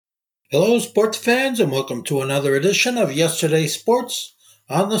Hello, sports fans, and welcome to another edition of Yesterday's Sports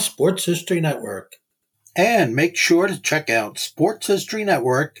on the Sports History Network. And make sure to check out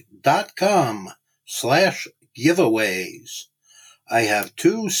sportshistorynetwork.com/giveaways. I have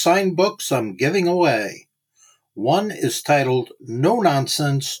two signed books I'm giving away. One is titled No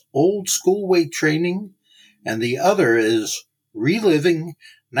Nonsense Old School Weight Training, and the other is Reliving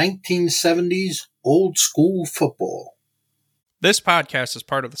 1970s Old School Football. This podcast is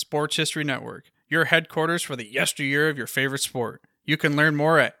part of the Sports History Network, your headquarters for the yesteryear of your favorite sport. You can learn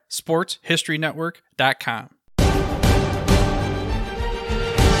more at sportshistorynetwork.com.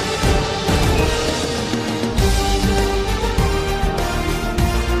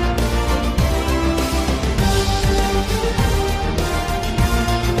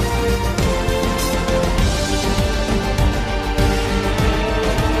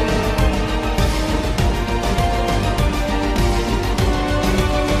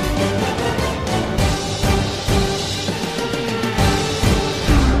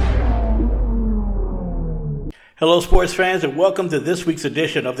 Hello, sports fans, and welcome to this week's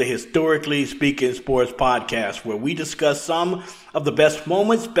edition of the Historically Speaking Sports Podcast, where we discuss some of the best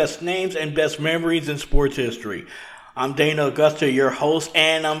moments, best names, and best memories in sports history. I'm Dana Augusta, your host,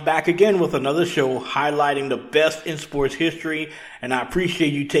 and I'm back again with another show highlighting the best in sports history, and I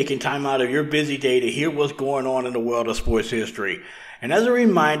appreciate you taking time out of your busy day to hear what's going on in the world of sports history. And as a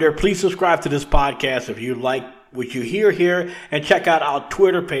reminder, please subscribe to this podcast if you like what you hear here, and check out our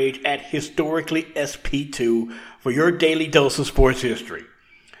Twitter page at HistoricallySP2 for your daily dose of sports history.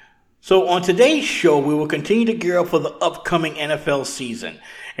 So on today's show, we will continue to gear up for the upcoming NFL season.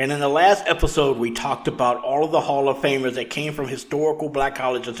 And in the last episode, we talked about all of the Hall of Famers that came from historical black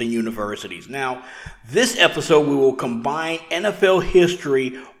colleges and universities. Now, this episode, we will combine NFL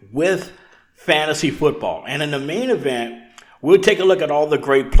history with fantasy football. And in the main event, we'll take a look at all the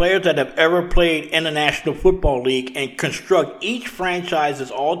great players that have ever played in the National Football League and construct each franchise's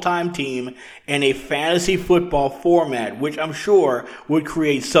all-time team in a fantasy football format, which I'm sure would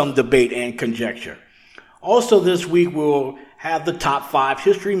create some debate and conjecture. Also this week, we'll have the top 5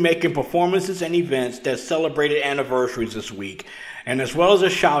 history-making performances and events that celebrated anniversaries this week, and as well as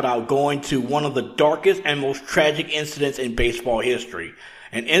a shout-out going to one of the darkest and most tragic incidents in baseball history.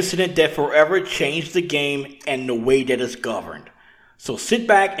 An incident that forever changed the game and the way that it's governed. So sit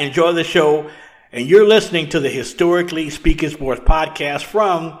back, enjoy the show, and you're listening to the Historically Speaking Sports Podcast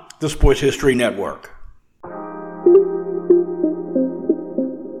from the Sports History Network.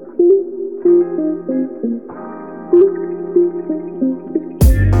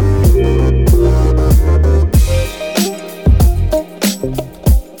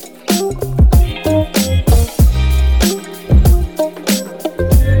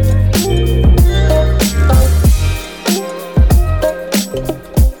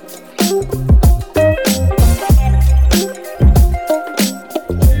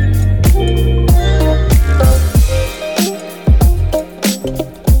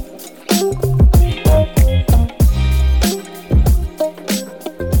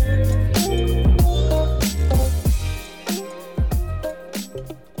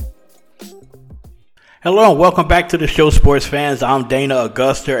 Hello and welcome back to the show, sports fans. I'm Dana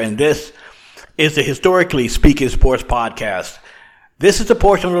Augusta, and this is the Historically Speaking Sports Podcast. This is the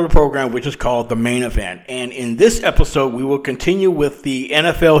portion of the program which is called The Main Event. And in this episode, we will continue with the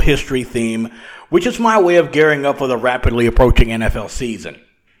NFL history theme, which is my way of gearing up for the rapidly approaching NFL season.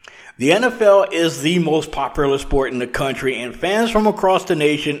 The NFL is the most popular sport in the country, and fans from across the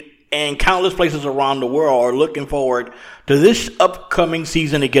nation and countless places around the world are looking forward to this upcoming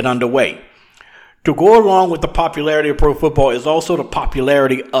season to get underway. To go along with the popularity of pro football is also the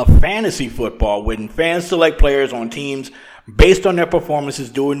popularity of fantasy football, when fans select players on teams based on their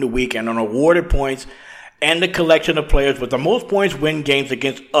performances during the week and on awarded points, and the collection of players with the most points win games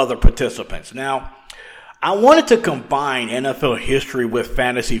against other participants. Now, I wanted to combine NFL history with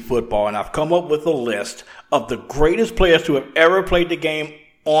fantasy football, and I've come up with a list of the greatest players who have ever played the game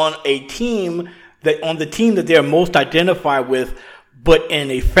on the team that they're most identified with, but in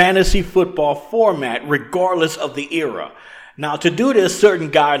a fantasy football format, regardless of the era. Now, to do this,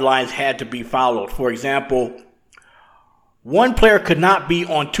 certain guidelines had to be followed. For example, one player could not be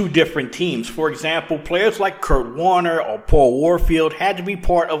on 2 different teams. For example, players like Kurt Warner or Paul Warfield had to be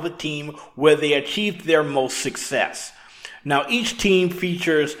part of a team where they achieved their most success. Now, each team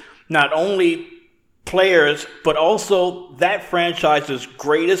features not only players, but also that franchise's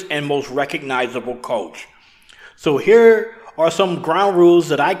greatest and most recognizable coach. So here are some ground rules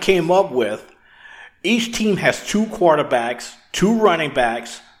that I came up with. Each team has 2 quarterbacks, 2 running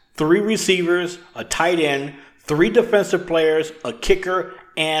backs, 3 receivers, a tight end, 3 defensive players, a kicker,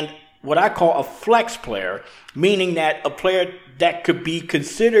 and what I call a flex player, meaning that a player that could be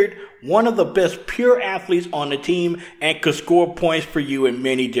considered one of the best pure athletes on the team and could score points for you in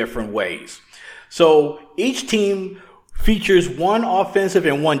many different ways. So each team features one offensive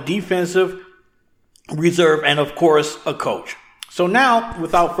and one defensive reserve and, of course, a coach. So now,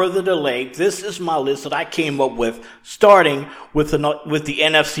 without further delay, this is my list that I came up with, starting with the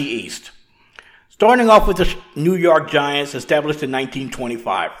NFC East. Starting off with the New York Giants, established in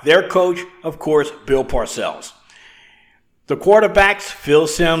 1925. Their coach, of course, Bill Parcells. The quarterbacks, Phil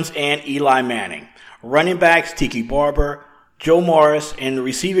Simms and Eli Manning. Running backs, Tiki Barber, Joe Morris, and the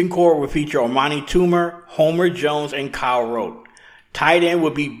receiving corps would feature Omani Toomer, Homer Jones, and Kyle Rote. Tight end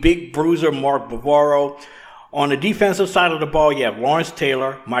would be Big Bruiser Mark Bavaro. On the defensive side of the ball, you have Lawrence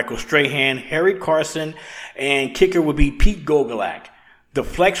Taylor, Michael Strahan, Harry Carson, and kicker would be Pete Gogolak. The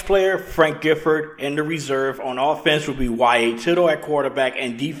flex player, Frank Gifford, and the reserve on offense would be Y.A. Tittle at quarterback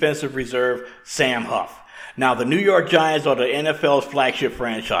and defensive reserve, Sam Huff. Now, the New York Giants are the NFL's flagship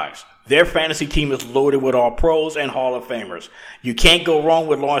franchise. Their fantasy team is loaded with all pros and Hall of Famers. You can't go wrong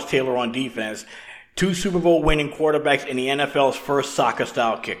with Lawrence Taylor on defense, 2 Super Bowl winning quarterbacks and the NFL's first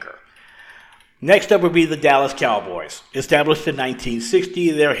soccer-style kicker. Next up would be the Dallas Cowboys. Established in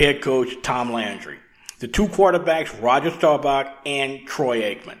 1960, their head coach, Tom Landry. The 2 quarterbacks, Roger Staubach and Troy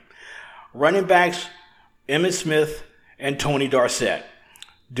Aikman. Running backs, Emmitt Smith and Tony Dorsett.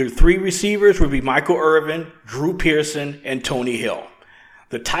 The 3 receivers would be Michael Irvin, Drew Pearson, and Tony Hill.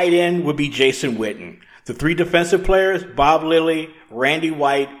 The tight end would be Jason Witten. The 3 defensive players, Bob Lilly, Randy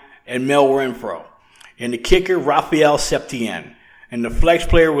White, and Mel Renfro. And the kicker, Raphael Septien. And the flex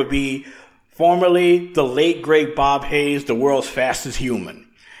player would be formerly the late great Bob Hayes, the world's fastest human.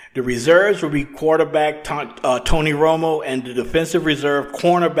 The reserves would be quarterback Tony Romo and the defensive reserve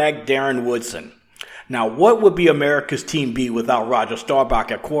cornerback Darren Woodson. Now, what would be America's team be without Roger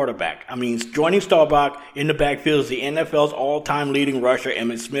Staubach at quarterback? I mean, joining Staubach in the backfield is the NFL's all-time leading rusher,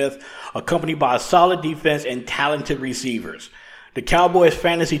 Emmitt Smith, accompanied by a solid defense and talented receivers. The Cowboys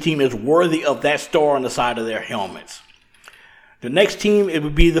fantasy team is worthy of that star on the side of their helmets. The next team, it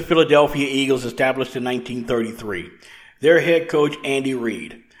would be the Philadelphia Eagles, established in 1933. Their head coach, Andy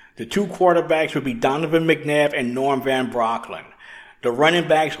Reid. The 2 quarterbacks would be Donovan McNabb and Norm Van Brocklin. The running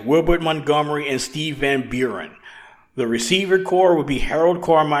backs, Wilbert Montgomery and Steve Van Buren. The receiver corps would be Harold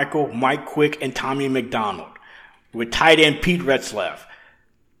Carmichael, Mike Quick, and Tommy McDonald, with tight end Pete Retzlaff.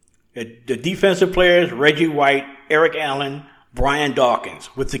 The defensive players, Reggie White, Eric Allen, Brian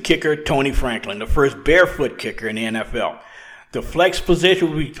Dawkins, with the kicker, Tony Franklin, the first barefoot kicker in the NFL. The flex position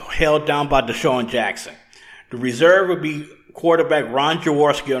would be held down by Deshaun Jackson. The reserve would be quarterback Ron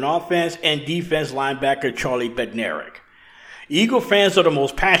Jaworski on offense and defense linebacker Charlie Bednarik. Eagle fans are the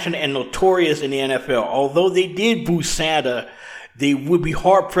most passionate and notorious in the NFL. Although they did boo Santa, they would be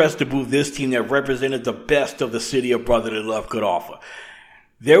hard-pressed to boo this team that represented the best of the city of brotherly love could offer.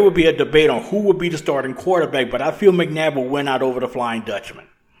 There would be a debate on who would be the starting quarterback, but I feel McNabb will win out over the Flying Dutchman.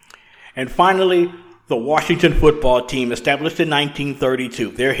 And finally, the Washington football team, established in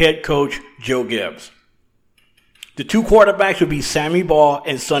 1932. Their head coach, Joe Gibbs. The 2 quarterbacks would be Sammy Baugh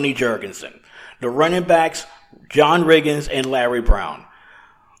and Sonny Jurgensen. The running backs, John Riggins and Larry Brown.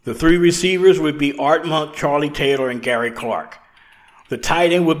 The 3 receivers would be Art Monk, Charlie Taylor, and Gary Clark. The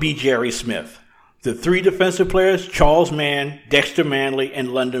tight end would be Jerry Smith. The 3 defensive players, Charles Mann, Dexter Manley,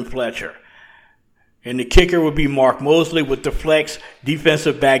 and London Fletcher. And the kicker would be Mark Mosley with the flex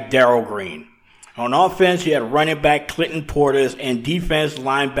defensive back Darryl Green. On offense, you had running back Clinton Portis and defense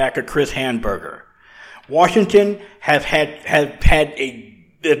linebacker Chris Handberger. Washington have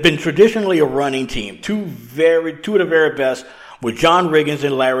been traditionally a running team. Two of the very best with John Riggins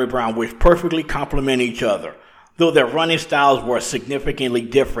and Larry Brown, which perfectly complement each other, though their running styles were significantly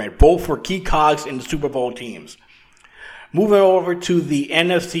different. Both were key cogs in the Super Bowl teams. Moving over to the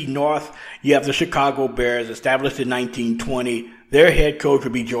NFC North, you have the Chicago Bears, established in 1920. Their head coach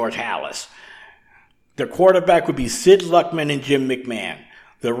would be George Halas. Their quarterback would be Sid Luckman and Jim McMahon.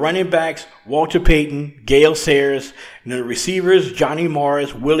 The running backs, Walter Payton, Gale Sayers, and the receivers, Johnny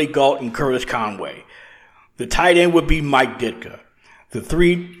Morris, Willie Gault, and Curtis Conway. The tight end would be Mike Ditka. The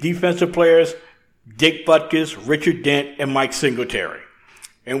 3 defensive players, Dick Butkus, Richard Dent, and Mike Singletary.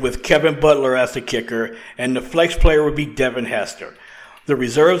 And with Kevin Butler as the kicker, and the flex player would be Devin Hester. The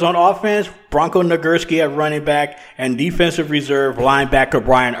reserves on offense, Bronco Nagurski at running back, and defensive reserve linebacker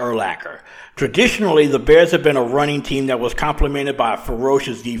Brian Urlacher. Traditionally, the Bears have been a running team that was complemented by a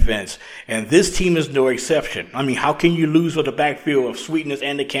ferocious defense, and this team is no exception. I mean, how can you lose with the backfield of Sweetness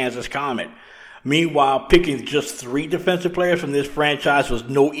and the Kansas Comet? Meanwhile, picking just 3 defensive players from this franchise was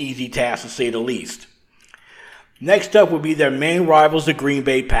no easy task, to say the least. Next up would be their main rivals, the Green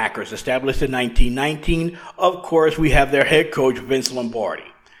Bay Packers, established in 1919. Of course, we have their head coach, Vince Lombardi.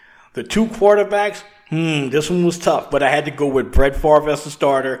 The two quarterbacks, this one was tough, but I had to go with Brett Favre as the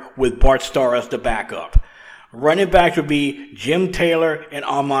starter with Bart Starr as the backup. Running backs would be Jim Taylor and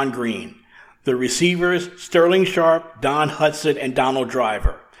Ahman Green. The receivers, Sterling Sharp, Don Hudson, and Donald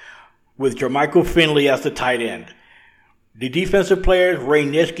Driver, with Jermichael Finley as the tight end. The defensive players, Ray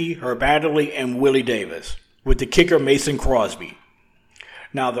Nitschke, Herb Adderley, and Willie Davis, with the kicker, Mason Crosby.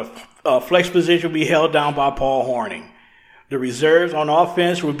 Now, the flex position will be held down by Paul Hornung. The reserves on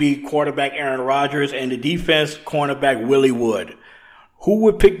offense would be quarterback Aaron Rodgers and the defense, cornerback Willie Wood. Who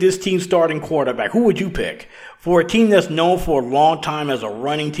would pick this team's starting quarterback? Who would you pick? For a team that's known for a long time as a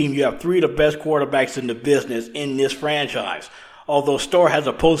running team, you have three of the best quarterbacks in the business in this franchise. Although Starr has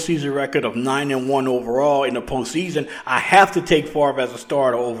a postseason record of 9-1 overall in the postseason, I have to take Favre as a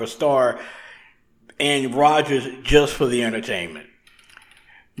starter over Starr and Rodgers just for the entertainment.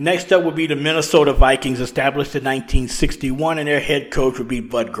 Next up would be the Minnesota Vikings, established in 1961, and their head coach would be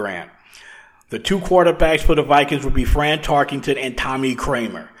Bud Grant. The two quarterbacks for the Vikings would be Fran Tarkenton and Tommy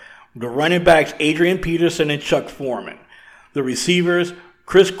Kramer. The running backs, Adrian Peterson and Chuck Foreman. The receivers,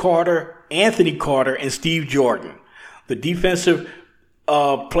 Chris Carter, Anthony Carter, and Steve Jordan. The defensive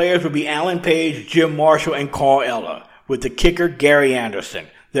players would be Alan Page, Jim Marshall, and Carl Eller, with the kicker, Gary Anderson.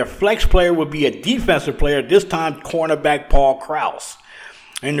 Their flex player would be a defensive player, this time cornerback Paul Krause.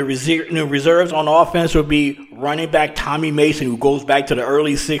 And the reserves on offense would be running back Tommy Mason, who goes back to the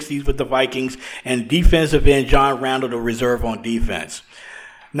early 60s with the Vikings, and defensive end John Randall, the reserve on defense.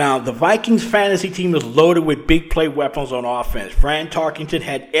 Now, the Vikings fantasy team is loaded with big play weapons on offense. Fran Tarkenton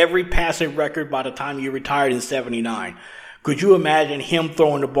had every passing record by the time he retired in 79. Could you imagine him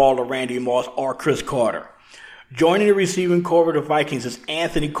throwing the ball to Randy Moss or Chris Carter? Joining the receiving corps of the Vikings is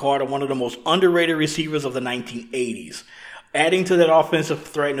Anthony Carter, one of the most underrated receivers of the 1980s. Adding to that offensive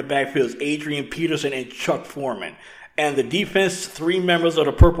threat in the backfield is Adrian Peterson and Chuck Foreman. And the defense, three members of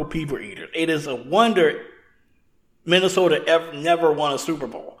the Purple People Eaters. It is a wonder Minnesota never won a Super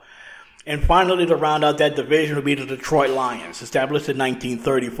Bowl. And finally, to round out that division would be the Detroit Lions, established in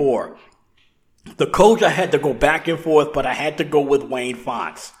 1934. The coach, I had to go back and forth, but I had to go with Wayne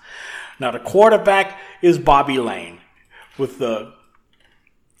Fontes. Now, the quarterback is Bobby Lane, with the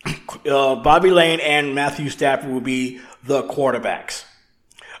Bobby Lane and Matthew Stafford will be the quarterbacks.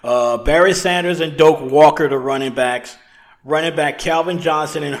 Barry Sanders and Doak Walker, the running backs. Running back Calvin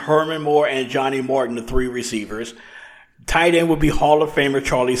Johnson and Herman Moore and Johnny Martin, the three receivers. Tight end would be Hall of Famer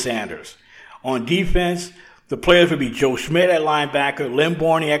Charlie Sanders. On defense, the players would be Joe Schmidt at linebacker, Lynn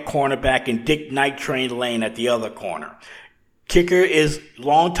Borney at cornerback, and Dick Night Train Lane at the other corner. Kicker is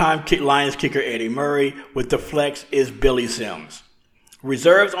longtime Lions kicker Eddie Murray, with the flex is Billy Sims.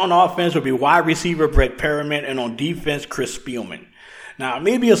 Reserves on offense would be wide receiver Brett Perriman, and on defense, Chris Spielman. Now, it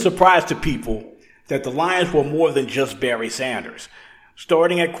may be a surprise to people that the Lions were more than just Barry Sanders.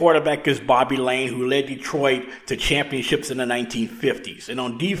 Starting at quarterback is Bobby Lane, who led Detroit to championships in the 1950s. And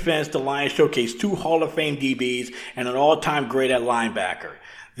on defense, the Lions showcased two Hall of Fame DBs and an all-time great at linebacker.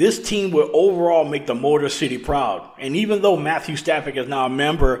 This team will overall make the Motor City proud. And even though Matthew Stafford is now a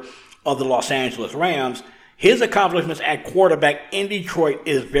member of the Los Angeles Rams, his accomplishments at quarterback in Detroit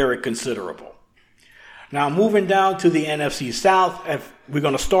is very considerable. Now, moving down to the NFC South, we're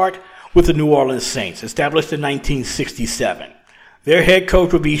going to start with the New Orleans Saints, established in 1967. Their head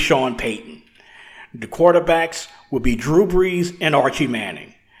coach would be Sean Payton. The quarterbacks would be Drew Brees and Archie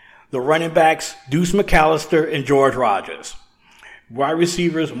Manning. The running backs, Deuce McAllister and George Rogers. Wide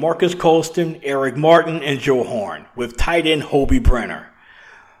receivers, Marcus Colston, Eric Martin, and Joe Horn, with tight end Hobie Brenner.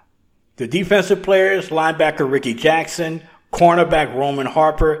 The defensive players, linebacker Ricky Jackson, cornerback Roman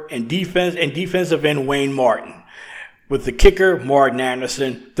Harper, and defensive end Wayne Martin. With the kicker, Martin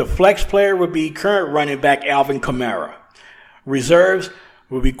Anderson. The flex player would be current running back Alvin Kamara. Reserves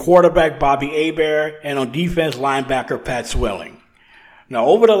would be quarterback Bobby Hebert, and on defense, linebacker Pat Swilling. Now,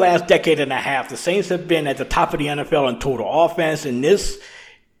 over the last decade and a half, the Saints have been at the top of the NFL in total offense, and this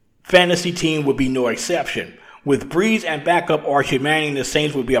fantasy team would be no exception. With Brees and backup Archie Manning, the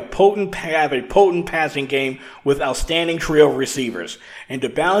Saints would be have a potent passing game with outstanding trio of receivers. And to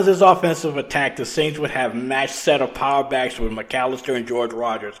balance this offensive attack, the Saints would have a matched set of power backs with McAllister and George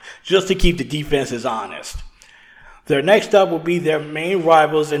Rogers, just to keep the defenses honest. Their next up will be their main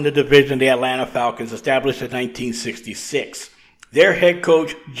rivals in the division, the Atlanta Falcons, established in 1966. Their head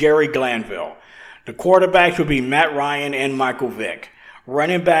coach, Jerry Glanville. The quarterbacks would be Matt Ryan and Michael Vick.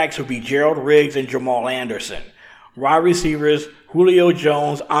 Running backs would be Gerald Riggs and Jamal Anderson. Wide receivers, Julio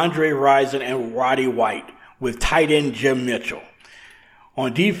Jones, Andre Rison, and Roddy White, with tight end Jim Mitchell.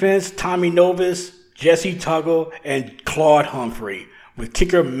 On defense, Tommy Novus, Jesse Tuggle, and Claude Humphrey, with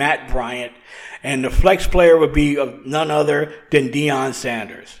kicker Matt Bryant, and the flex player would be none other than Deion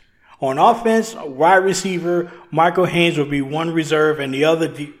Sanders. On offense, wide receiver Michael Haynes would be one reserve, and the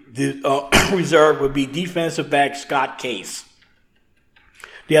other reserve would be defensive back Scott Case.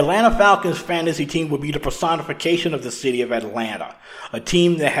 The Atlanta Falcons fantasy team would be the personification of the city of Atlanta, a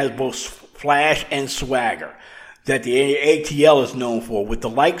team that has both flash and swagger that the ATL is known for, with the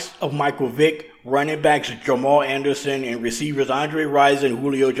likes of Michael Vick, running backs Jamal Anderson, and receivers Andre Rison,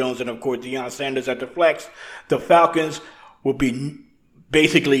 Julio Jones, and of course Deion Sanders at the flex. The Falcons would be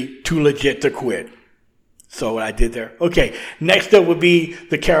basically too legit to quit. So what I did there. Okay, next up would be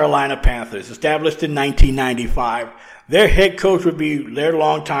the Carolina Panthers, established in 1995. Their head coach would be their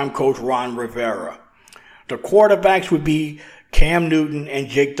longtime coach, Ron Rivera. The quarterbacks would be Cam Newton and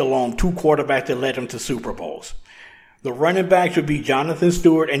Jake Delhomme, two quarterbacks that led them to Super Bowls. The running backs would be Jonathan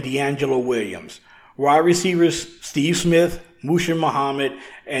Stewart and D'Angelo Williams. Wide receivers Steve Smith, Mushin Muhammad,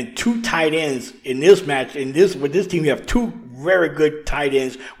 and two tight ends in this match. With this team, you have two very good tight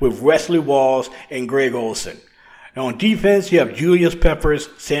ends with Wesley Walls and Greg Olsen. And on defense, you have Julius Peppers,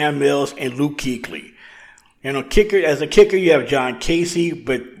 Sam Mills, and Luke Kuechly. And as a kicker, you have John Casey,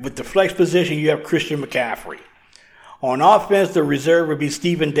 but with the flex position, you have Christian McCaffrey. On offense, the reserve would be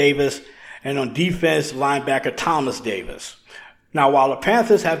Stephen Davis, and on defense, linebacker Thomas Davis. Now, while the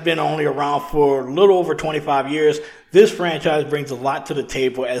Panthers have been only around for a little over 25 years, this franchise brings a lot to the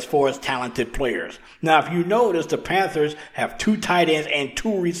table as far as talented players. Now, if you notice, the Panthers have two tight ends and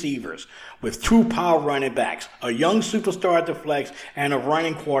two receivers with two power running backs, a young superstar at the flex, and a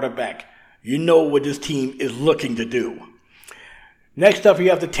running quarterback. You know what this team is looking to do. Next up,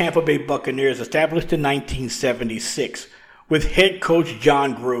 you have the Tampa Bay Buccaneers, established in 1976, with head coach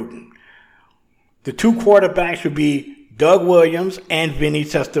John Gruden. The two quarterbacks would be Doug Williams and Vinny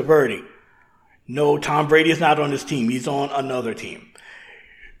Testaverde. No, Tom Brady is not on this team. He's on another team.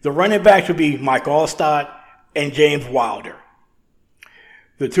 The running backs would be Mike Allstott and James Wilder.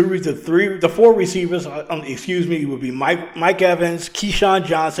 The four receivers, would be Mike Evans, Keyshawn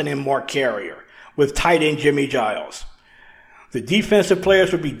Johnson, and Mark Carrier, with tight end Jimmy Giles. The defensive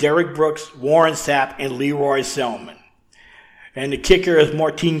players would be Derek Brooks, Warren Sapp, and Leroy Selman. And the kicker is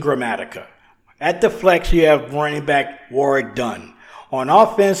Martin Gramatica. At the flex, you have running back Warwick Dunn. On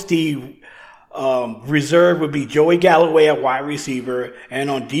offense, the reserve would be Joey Galloway at wide receiver, and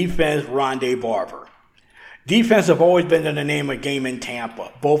on defense, Rondé Barber. Defense have always been in the name of game in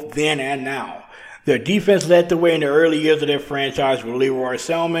Tampa, both then and now. Their defense led the way in the early years of their franchise with Leroy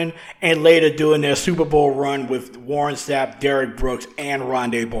Selman, and later doing their Super Bowl run with Warren Sapp, Derek Brooks, and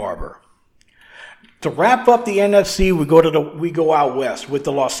Rondé Barber. To wrap up the NFC, we go out west with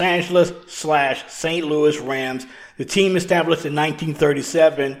the Los Angeles/St. Louis Rams, the team established in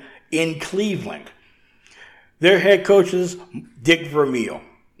 1937 in Cleveland. Their head coaches, Dick Vermeil.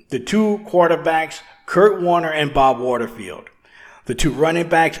 The two quarterbacks, Kurt Warner and Bob Waterfield. The two running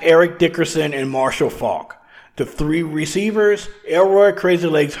backs, Eric Dickerson and Marshall Faulk. The three receivers, Elroy Crazy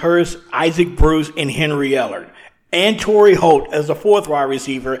Legs Hurst, Isaac Bruce, and Henry Ellard. And Torrey Holt as the fourth wide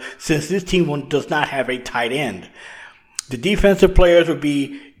receiver, since this team does not have a tight end. The defensive players would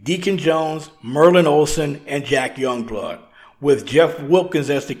be Deacon Jones, Merlin Olsen, and Jack Youngblood, with Jeff Wilkins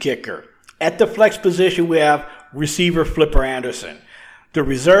as the kicker. At the flex position, we have receiver Flipper Anderson. The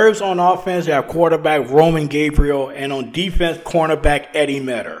reserves on offense have quarterback Roman Gabriel, and on defense, cornerback Eddie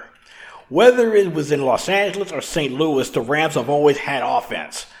Metter. Whether it was in Los Angeles or St. Louis, the Rams have always had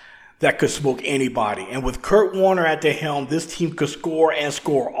offense that could smoke anybody. And with Kurt Warner at the helm, this team could score and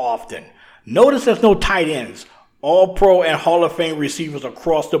score often. Notice there's no tight ends. All Pro and Hall of Fame receivers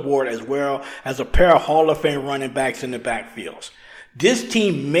across the board, as well as a pair of Hall of Fame running backs in the backfields. This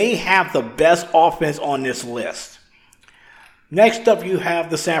team may have the best offense on this list. Next up, you have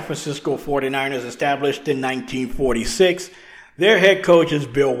the San Francisco 49ers, established in 1946. Their head coach is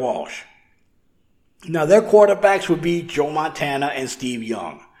Bill Walsh. Now, their quarterbacks would be Joe Montana and Steve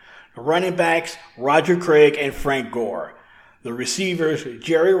Young. The running backs, Roger Craig and Frank Gore. The receivers,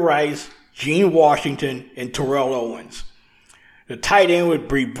 Jerry Rice, Gene Washington, and Terrell Owens. The tight end would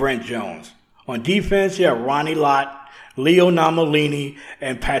be Brent Jones. On defense, you have Ronnie Lott, Leo Namalini,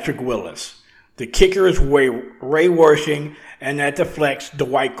 and Patrick Willis. The kicker is Ray Wersching, and at the flex,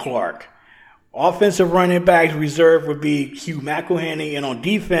 Dwight Clark. Offensive running backs reserve would be Hugh McElhenney, and on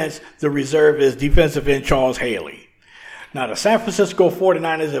defense, the reserve is defensive end Charles Haley. Now, the San Francisco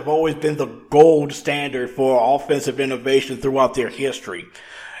 49ers have always been the gold standard for offensive innovation throughout their history.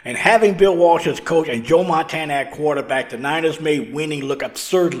 And having Bill Walsh as coach and Joe Montana at quarterback, the Niners made winning look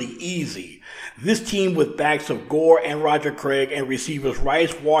absurdly easy. This team with backs of Gore and Roger Craig and receivers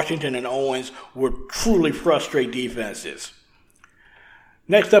Rice, Washington, and Owens would truly frustrate defenses.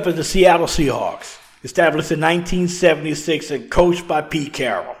 Next up is the Seattle Seahawks, established in 1976 and coached by Pete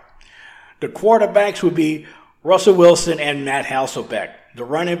Carroll. The quarterbacks would be Russell Wilson and Matt Hasselbeck. The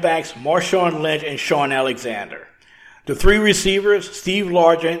running backs, Marshawn Lynch and Sean Alexander. The three receivers, Steve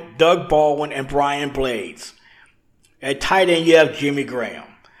Largent, Doug Baldwin, and Brian Blades. At tight end, you have Jimmy Graham.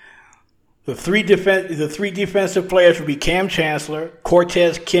 The three defensive players would be Cam Chancellor,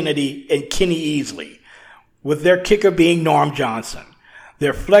 Cortez Kennedy, and Kenny Easley, with their kicker being Norm Johnson.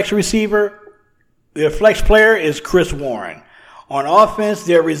 Their flex player is Chris Warren. On offense,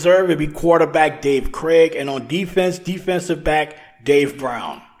 their reserve would be quarterback Dave Craig, and on defense, defensive back Dave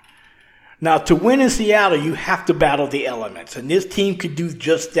Brown. Now, to win in Seattle, you have to battle the elements, and this team could do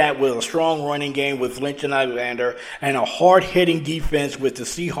just that with a strong running game with Lynch and Alexander and a hard-hitting defense which the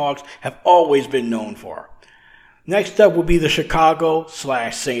Seahawks have always been known for. Next up will be the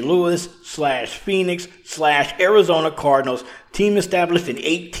Chicago/St. Louis/Phoenix/Arizona Cardinals, team established in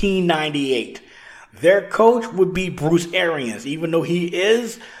 1898. Their coach would be Bruce Arians, even though he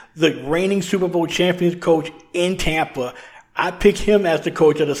is the reigning Super Bowl champion coach in Tampa. I pick him as the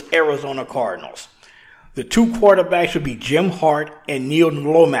coach of the Arizona Cardinals. The two quarterbacks would be Jim Hart and Neil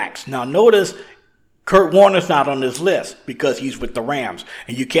Lomax. Now notice Kurt Warner's not on this list because he's with the Rams,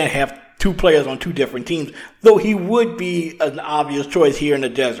 and you can't have two players on two different teams, though he would be an obvious choice here in the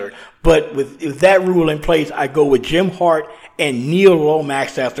desert. But with that rule in place, I go with Jim Hart and Neil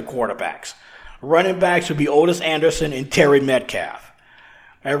Lomax as the quarterbacks. Running backs would be Otis Anderson and Terry Metcalf.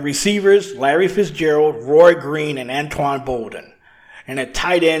 At receivers, Larry Fitzgerald, Roy Green, and Antoine Bolden. And at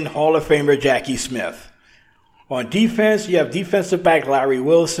tight end, Hall of Famer Jackie Smith. On defense, you have defensive back Larry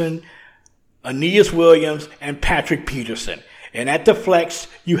Wilson, Aeneas Williams, and Patrick Peterson. And at the flex,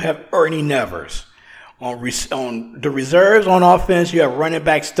 you have Ernie Nevers. On the reserves on offense, you have running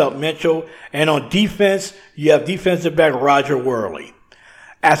back Stump Mitchell. And on defense, you have defensive back Roger Worley.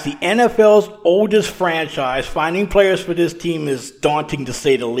 As the NFL's oldest franchise, finding players for this team is daunting to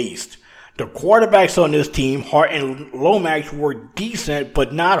say the least. The quarterbacks on this team, Hart and Lomax, were decent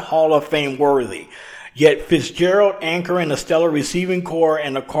but not Hall of Fame worthy. Yet Fitzgerald anchoring a stellar receiving corps,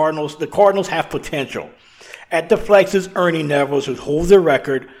 and the Cardinals have potential. At the flexes, Ernie Nevers, who holds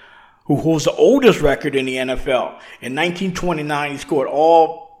the oldest record in the NFL. In 1929, he scored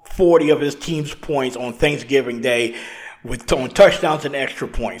all 40 of his team's points on Thanksgiving Day, on touchdowns and extra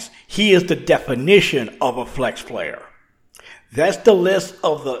points. He is the definition of a flex player. That's the list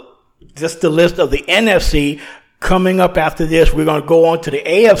of the NFC. Coming up after this, we're going to go on to the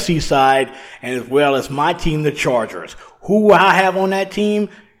AFC side, and as well as my team, the Chargers. Who I have on that team?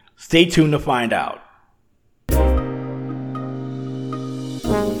 Stay tuned to find out.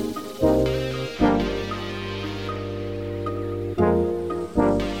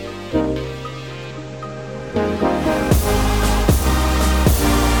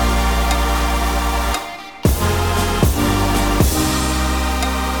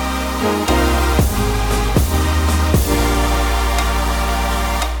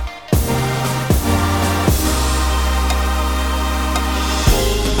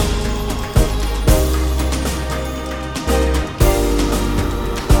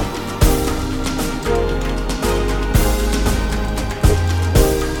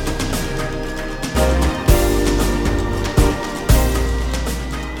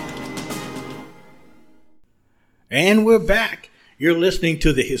 And we're back. You're listening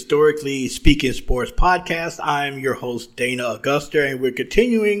to the Historically Speaking Sports Podcast. I'm your host, Dana Augusta, and we're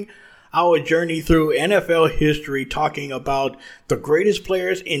continuing our journey through NFL history, talking about the greatest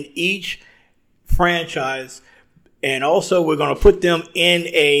players in each franchise. And also, we're going to put them in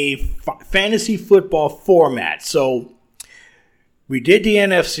a fantasy football format. So, we did the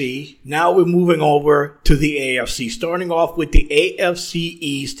NFC. Now we're moving over to the AFC, starting off with the AFC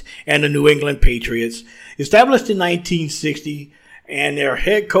East and the New England Patriots. Established in 1960, and their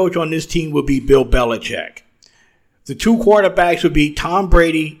head coach on this team would be Bill Belichick. The two quarterbacks would be Tom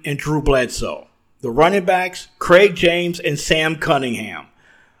Brady and Drew Bledsoe. The running backs, Craig James and Sam Cunningham.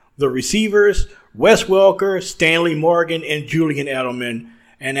 The receivers, Wes Welker, Stanley Morgan, and Julian Edelman.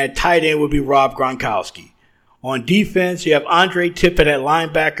 And at tight end would be Rob Gronkowski. On defense, you have Andre Tippett at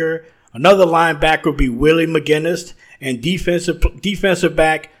linebacker. Another linebacker would be Willie McGinnis, and defensive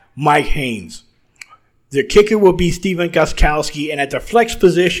back Mike Haynes. The kicker will be Stephen Gostkowski, and at the flex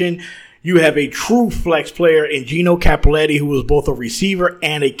position, you have a true flex player in Gino Cappelletti, who was both a receiver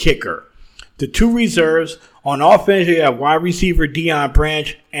and a kicker. The two reserves, on offense, you have wide receiver Deion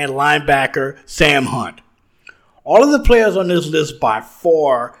Branch and linebacker Sam Hunt. All of the players on this list by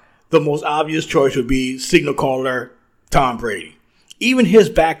far, the most obvious choice would be signal caller Tom Brady. Even his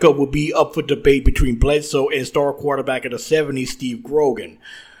backup would be up for debate between Bledsoe and star quarterback of the 70s, Steve Grogan.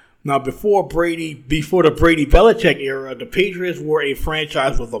 Now, before the Brady-Belichick era, the Patriots were a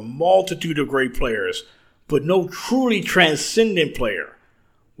franchise with a multitude of great players, but no truly transcendent player.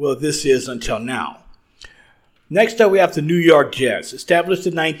 Well, this is until now. Next up, we have the New York Jets. Established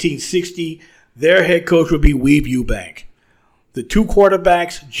in 1960, their head coach would be Weeb Ewbank. The two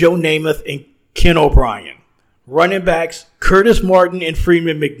quarterbacks, Joe Namath and Ken O'Brien. Running backs, Curtis Martin and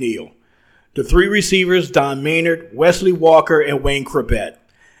Freeman McNeil. The three receivers, Don Maynard, Wesley Walker, and Wayne Corbett.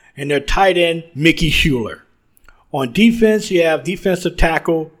 And their tight end, Mickey Schuler. On defense, you have defensive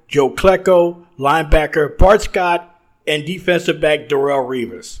tackle, Joe Klecko, linebacker, Bart Scott, and defensive back, Darrelle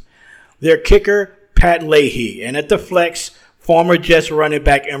Revis. Their kicker, Pat Leahy. And at the flex, former Jets running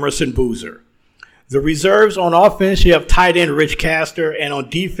back, Emerson Boozer. The reserves on offense, you have tight end, Rich Castor. And on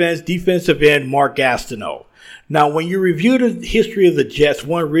defense, defensive end, Mark Gastineau. Now, when you review the history of the Jets,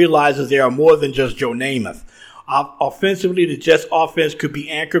 one realizes there are more than just Joe Namath. Offensively, the Jets' offense could be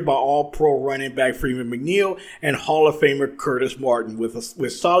anchored by all-pro running back Freeman McNeil and Hall of Famer Curtis Martin,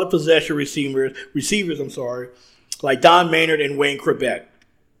 with solid possession receivers like Don Maynard and Wayne Corbett.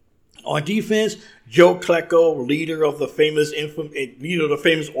 On defense, Joe Klecko, leader of the famous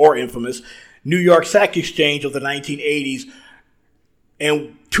or infamous New York Sack Exchange of the 1980s,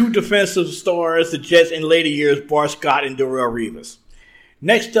 and two defensive stars, the Jets in later years, Bart Scott and Darrelle Revis.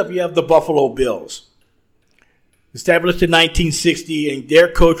 Next up, you have the Buffalo Bills. Established in 1960, and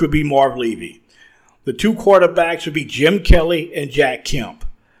their coach would be Marv Levy. The two quarterbacks would be Jim Kelly and Jack Kemp.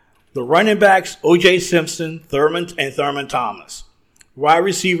 The running backs, O.J. Simpson, Thurman Thomas. Wide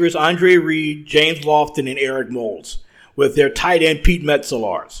receivers, Andre Reed, James Lofton, and Eric Moulds, with their tight end, Pete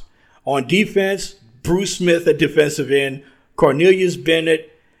Metzelaars. On defense, Bruce Smith at defensive end, Cornelius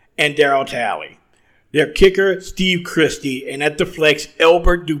Bennett, and Darryl Talley. Their kicker, Steve Christie, and at the flex,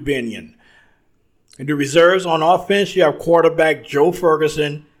 Elbert Dubinion. In the reserves on offense, you have quarterback Joe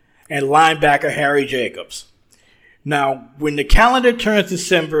Ferguson and linebacker Harry Jacobs. Now, when the calendar turns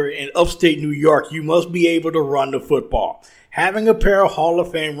December in upstate New York, you must be able to run the football. Having a pair of Hall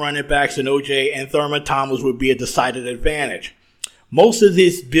of Fame running backs in O.J. and Thurman Thomas would be a decided advantage. Most of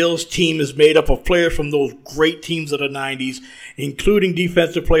this Bills team is made up of players from those great teams of the 90s, including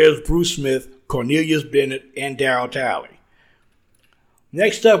defensive players Bruce Smith, Cornelius Bennett, and Darryl Talley.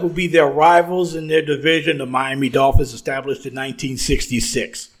 Next up will be their rivals in their division, the Miami Dolphins, established in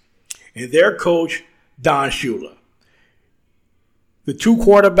 1966, and their coach, Don Shula. The two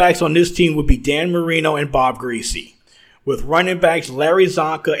quarterbacks on this team would be Dan Marino and Bob Greasy, with running backs Larry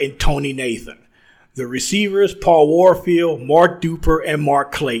Zonka and Tony Nathan. The receivers, Paul Warfield, Mark Duper, and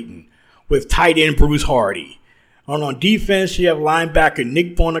Mark Clayton, with tight end Bruce Hardy. And on defense, you have linebacker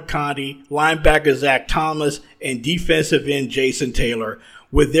Nick Bonaconte, linebacker Zach Thomas, and defensive end Jason Taylor,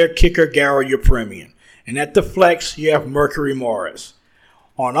 with their kicker Garo Yepremian. And at the flex, you have Mercury Morris.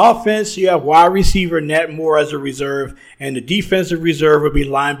 On offense, you have wide receiver Nat Moore as a reserve, and the defensive reserve would be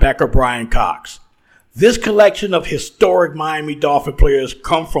linebacker Brian Cox. This collection of historic Miami Dolphin players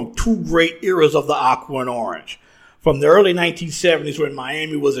come from two great eras of the Aqua and Orange. From the early 1970s, when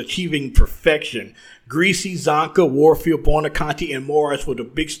Miami was achieving perfection, Greasy, Zonka, Warfield, Bonaconte, and Morris were the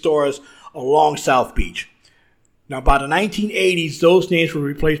big stars along South Beach. Now, by the 1980s, those names were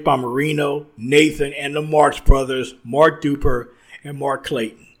replaced by Marino, Nathan, and the Marks brothers, Mark Duper and Mark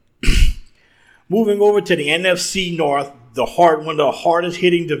Clayton. Moving over to the NFC North, one of the hardest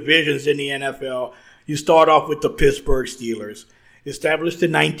hitting divisions in the NFL, you start off with the Pittsburgh Steelers. Established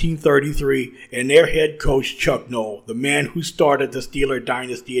in 1933, and their head coach, Chuck Noll, the man who started the Steeler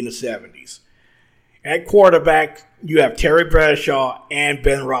dynasty in the 70s. At quarterback, you have Terry Bradshaw and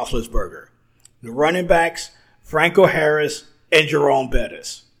Ben Roethlisberger. The running backs, Franco Harris and Jerome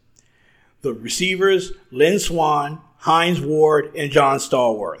Bettis. The receivers, Lynn Swann, Hines Ward, and John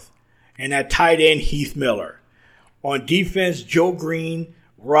Stallworth. And at tight end, Heath Miller. On defense, Joe Green,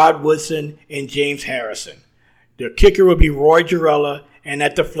 Rod Woodson, and James Harrison. Their kicker would be Roy Girella, and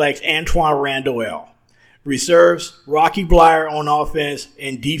at the flex, Antoine Randall. Reserves, Rocky Bleier on offense,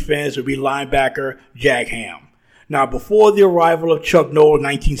 and defense would be linebacker Jack Ham. Now, before the arrival of Chuck Noll in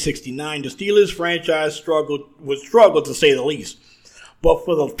 1969, the Steelers franchise struggled to say the least. But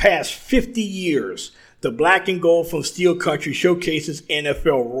for the past 50 years, the black and gold from Steel Country showcases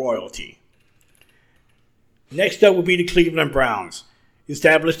NFL royalty. Next up would be the Cleveland Browns,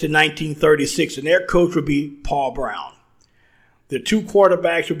 established in 1936, and their coach would be Paul Brown. The two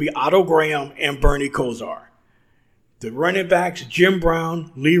quarterbacks would be Otto Graham and Bernie Kosar. The running backs, Jim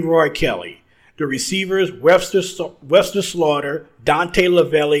Brown, Leroy Kelly. The receivers, Webster Slaughter, Dante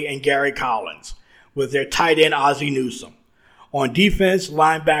Lavelli, and Gary Collins, with their tight end Ozzie Newsome. On defense,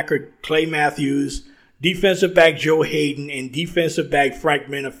 linebacker Clay Matthews, defensive back Joe Hayden, and defensive back Frank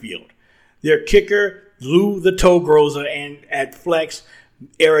Minifield. Their kicker, Lou the Toe Groza, and at flex,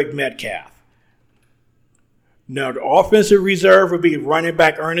 Eric Metcalf. Now, the offensive reserve would be running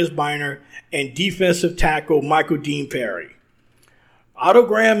back Ernest Biner and defensive tackle Michael Dean Perry. Otto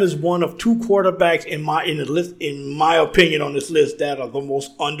Graham is one of two quarterbacks in my opinion on this list that are the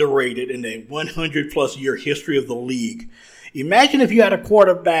most underrated in the 100-plus year history of the league. Imagine if you had a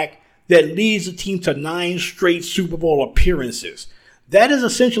quarterback that leads the team to 9 straight Super Bowl appearances. That is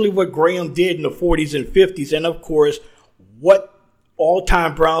essentially what Graham did in the 40s and 50s, and of course, what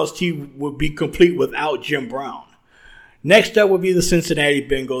all-time Browns team would be complete without Jim Brown. Next up would be the Cincinnati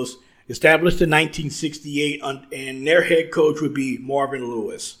Bengals, established in 1968, and their head coach would be Marvin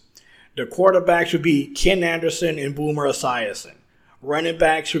Lewis. The quarterbacks would be Ken Anderson and Boomer Esiason. Running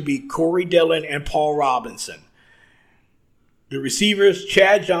backs would be Corey Dillon and Paul Robinson. The receivers,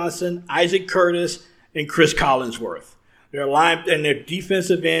 Chad Johnson, Isaac Curtis, and Chris Collinsworth. Their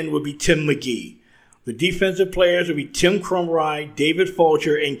defensive end would be Tim McGee. The defensive players would be Tim Crumry, David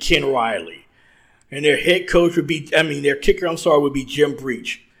Fulcher, and Ken Riley. And their kicker would be Jim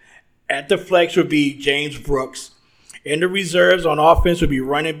Breach. At the flex would be James Brooks. And the reserves on offense would be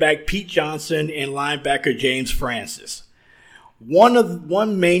running back Pete Johnson and linebacker James Francis.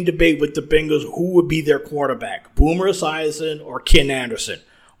 One main debate with the Bengals, who would be their quarterback, Boomer Esiason or Ken Anderson.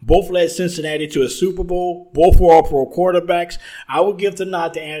 Both led Cincinnati to a Super Bowl. Both were all-pro quarterbacks. I would give the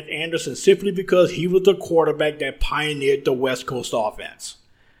nod to Anderson simply because he was the quarterback that pioneered the West Coast offense.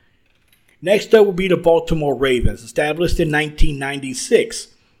 Next up would be the Baltimore Ravens, established in 1996.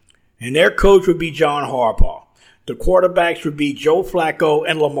 And their coach would be John Harbaugh. The quarterbacks would be Joe Flacco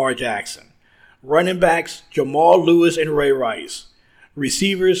and Lamar Jackson. Running backs, Jamal Lewis and Ray Rice.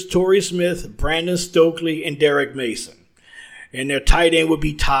 Receivers, Torrey Smith, Brandon Stokely, and Derek Mason. And their tight end would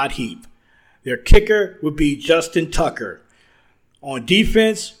be Todd Heap. Their kicker would be Justin Tucker. On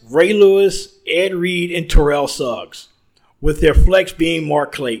defense, Ray Lewis, Ed Reed, and Terrell Suggs, with their flex being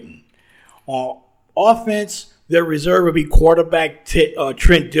Mark Clayton. On offense, their reserve would be quarterback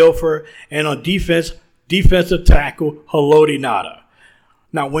Trent Dilfer, and on defense, defensive tackle Haloti Ngata.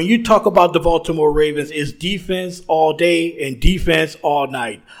 Now, when you talk about the Baltimore Ravens, it's defense all day and defense all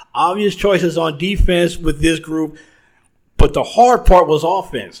night. Obvious choices on defense with this group, but the hard part was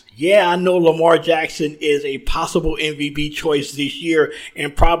offense. Yeah, I know Lamar Jackson is a possible MVP choice this year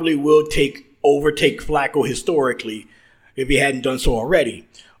and probably will overtake Flacco historically if he hadn't done so already.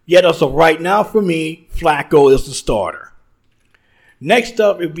 Yet, as of right now, for me, Flacco is the starter. Next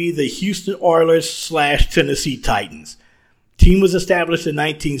up would be the Houston Oilers / Tennessee Titans. Team was established in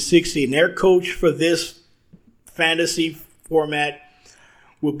 1960, and their coach for this fantasy format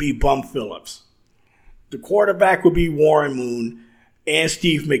would be Bum Phillips. The quarterback would be Warren Moon and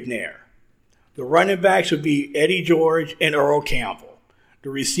Steve McNair. The running backs would be Eddie George and Earl Campbell. The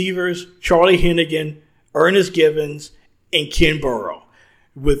receivers, Charlie Hennigan, Ernest Givens, and Ken Burrow,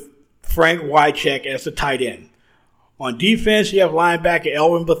 with Frank Wycheck as the tight end. On defense, you have linebacker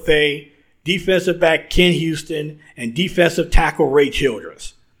Elvin Bethea, defensive back Ken Houston, and defensive tackle Ray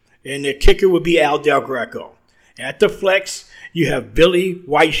Childress. And the kicker would be Al Del Greco. At the flex, you have Billy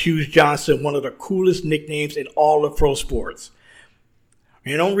White Shoes Johnson, one of the coolest nicknames in all of pro sports.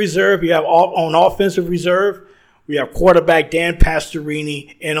 And on reserve, you have on offensive reserve, we have quarterback Dan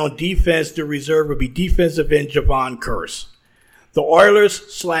Pastorini, and on defense, the reserve would be defensive end Javon Curse. The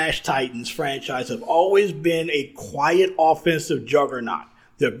Oilers / Titans franchise have always been a quiet offensive juggernaut.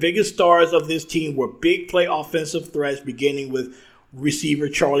 The biggest stars of this team were big play offensive threats, beginning with receiver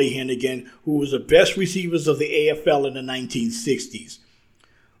Charlie Hennigan, who was the best receivers of the AFL in the 1960s.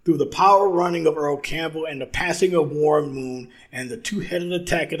 Through the power running of Earl Campbell and the passing of Warren Moon and the two-headed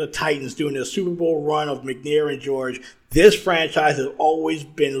attack of the Titans during their Super Bowl run of McNair and George, this franchise has always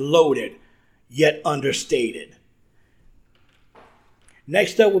been loaded, yet understated.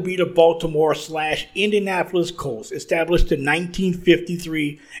 Next up will be the Baltimore / Indianapolis Colts, established in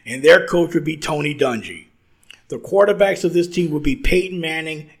 1953, and their coach would be Tony Dungy. The quarterbacks of this team would be Peyton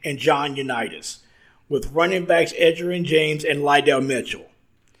Manning and John Unitas, with running backs Edgerrin James and Lydell Mitchell.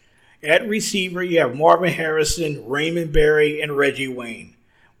 At receiver, you have Marvin Harrison, Raymond Berry, and Reggie Wayne,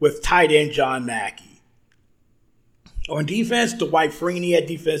 with tight end John Mackey. On defense, Dwight Freeney at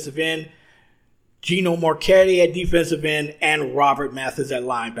defensive end, Gino Marchetti at defensive end, and Robert Mathis at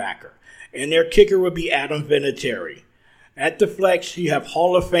linebacker. And their kicker would be Adam Vinatieri. At the flex, you have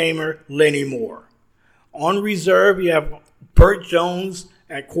Hall of Famer Lenny Moore. On reserve, you have Burt Jones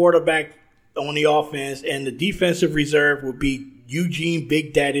at quarterback, on the offense, and the defensive reserve will be Eugene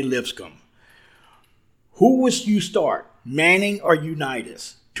Big Daddy Lipscomb. Who would you start, Manning or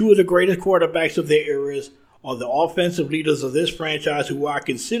Unitas? Two of the greatest quarterbacks of their eras are the offensive leaders of this franchise, who are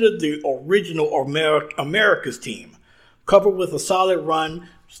considered the original America's team. Coupled with a solid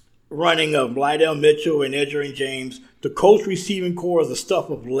running of Lydell Mitchell and Edgerrin James, the Colts receiving core is the stuff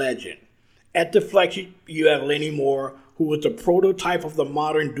of legend. At the flex, you have Lenny Moore, who was the prototype of the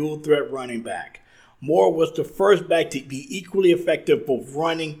modern dual-threat running back. Moore was the first back to be equally effective both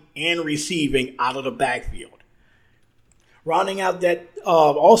running and receiving out of the backfield. Rounding out that,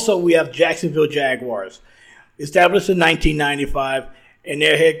 also we have Jacksonville Jaguars, established in 1995, and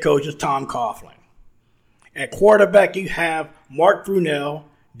their head coach is Tom Coughlin. At quarterback, you have Mark Brunell,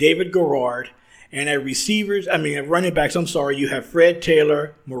 David Garrard, and at running backs, you have Fred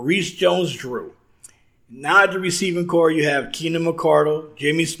Taylor, Maurice Jones-Drew. Now at the receiving core, you have Keenan McCardle,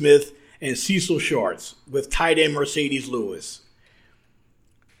 Jimmy Smith, and Cecil Shorts, with tight end Mercedes Lewis.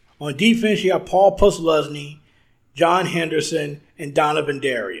 On defense, you have Paul Posluszny, John Henderson, and Donovan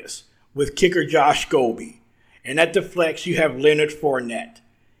Darius, with kicker Josh Scobie. And at the flex, you have Leonard Fournette.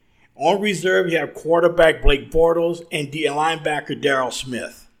 On reserve, you have quarterback Blake Bortles and linebacker Darryl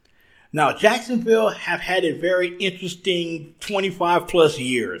Smith. Now, Jacksonville have had a very interesting 25-plus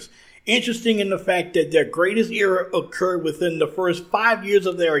years. Interesting in the fact that their greatest era occurred within the first 5 years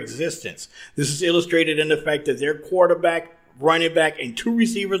of their existence. This is illustrated in the fact that their quarterback, running back, and two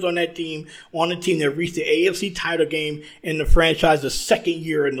receivers on the team that reached the AFC title game in the franchise's second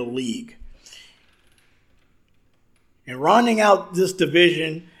year in the league. And rounding out this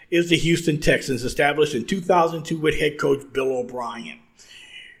division is the Houston Texans, established in 2002 with head coach Bill O'Brien.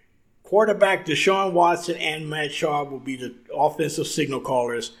 Quarterback Deshaun Watson and Matt Schaub will be the offensive signal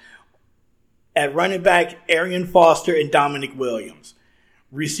callers. At running back, Arian Foster and Dominic Williams.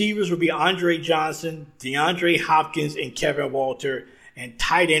 Receivers will be Andre Johnson, DeAndre Hopkins, and Kevin Walter, and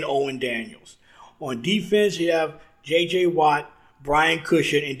tight end Owen Daniels. On defense, you have J.J. Watt, Brian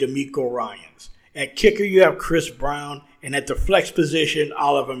Cushion, and D'Amico Ryans. At kicker, you have Chris Brown, and at the flex position,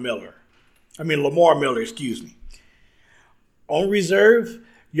 Lamar Miller. On reserve,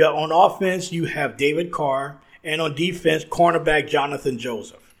 on offense, you have David Carr, and on defense, cornerback Jonathan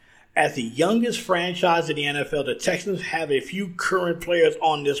Joseph. As the youngest franchise in the NFL, the Texans have a few current players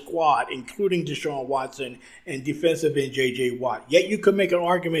on this squad, including Deshaun Watson and defensive end J.J. Watt. Yet you could make an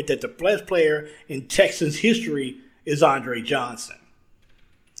argument that the best player in Texans history is Andre Johnson.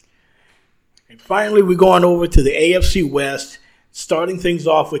 And finally, we're going over to the AFC West, starting things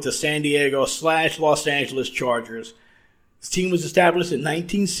off with the San Diego/Los Angeles Chargers. This team was established in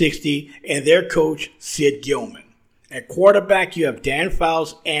 1960, and their coach, Sid Gilman. At quarterback, you have Dan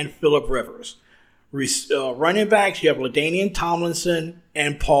Fouts and Phillip Rivers. Running backs, you have LaDainian Tomlinson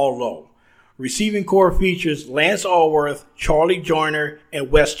and Paul Lowe. Receiving core features Lance Allworth, Charlie Joyner,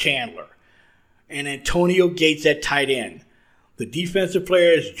 and Wes Chandler. And Antonio Gates at tight end. The defensive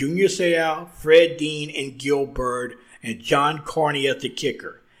players, Junior Seau, Fred Dean, and Gil Byrd, and John Carney as the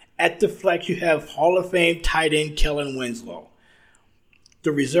kicker. At the flex, you have Hall of Fame tight end Kellen Winslow.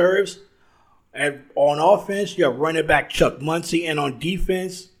 The reserves, on offense, you have running back Chuck Muncie, and on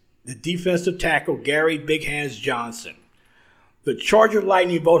defense, the defensive tackle Gary Big Hands Johnson. The Charger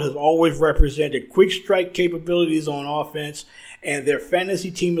Lightning Bolt has always represented quick strike capabilities on offense, and their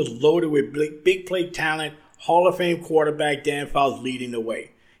fantasy team is loaded with big play talent, Hall of Fame quarterback Dan Fouts leading the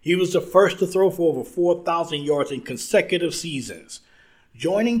way. He was the first to throw for over 4,000 yards in consecutive seasons.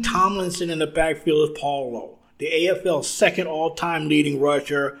 Joining Tomlinson in the backfield is Paul Lowe, the AFL's second all-time leading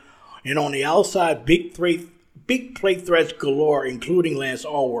rusher. And on the outside, big play threats galore, including Lance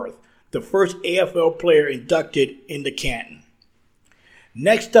Allworth, the first AFL player inducted into Canton.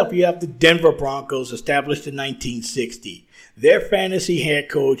 Next up, you have the Denver Broncos, established in 1960. Their fantasy head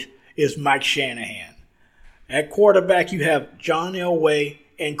coach is Mike Shanahan. At quarterback, you have John Elway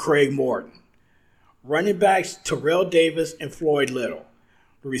and Craig Morton. Running backs, Terrell Davis and Floyd Little.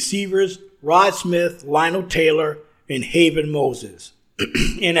 The receivers, Rod Smith, Lionel Taylor, and Haven Moses.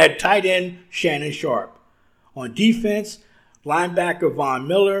 And at tight end, Shannon Sharp. On defense, linebacker Von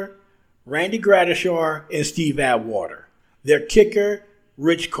Miller, Randy Gradishar, and Steve Atwater. Their kicker,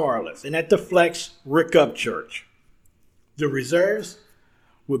 Rich Carless. And at the flex, Rick Upchurch. The reserves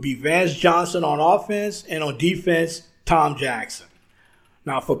would be Vance Johnson on offense, and on defense, Tom Jackson.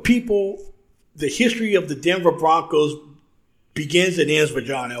 Now, for people, the history of the Denver Broncos begins and ends with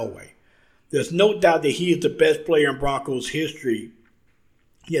John Elway. There's no doubt that he is the best player in Broncos history.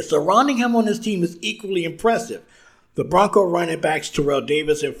 Yet surrounding him on his team is equally impressive. The Bronco running backs Terrell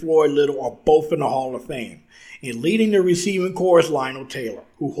Davis and Floyd Little are both in the Hall of Fame. And leading the receiving corps is Lionel Taylor,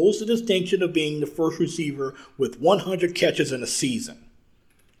 who holds the distinction of being the first receiver with 100 catches in a season.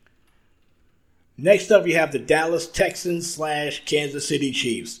 Next up, you have the Dallas Texans / Kansas City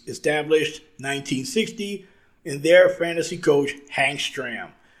Chiefs, established 1960, and their fantasy coach, Hank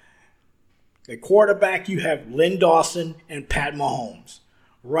Stram. At quarterback, you have Len Dawson and Pat Mahomes.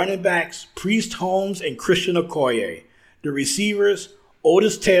 Running backs, Priest Holmes and Christian Okoye. The receivers,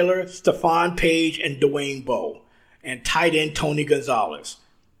 Otis Taylor, Stephon Page, and Dwayne Bowe. And tight end, Tony Gonzalez.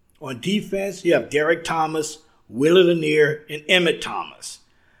 On defense, you have Derek Thomas, Willie Lanier, and Emmett Thomas.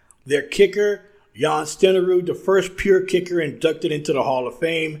 Their kicker, Jan Stenerud, the first pure kicker inducted into the Hall of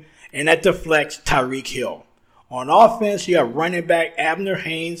Fame. And at the flex, Tyreek Hill. On offense, you have running back Abner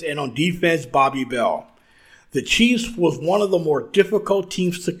Haynes, and on defense, Bobby Bell. The Chiefs was one of the more difficult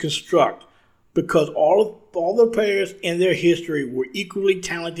teams to construct because all the players in their history were equally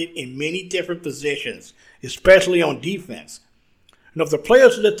talented in many different positions, especially on defense. And of the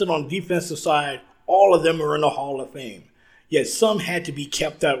players listed on the defensive side, all of them are in the Hall of Fame. Yet some had to be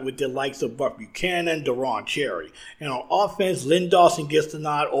kept out with the likes of Buck Buchanan, Deron Cherry. And on offense, Len Dawson gets the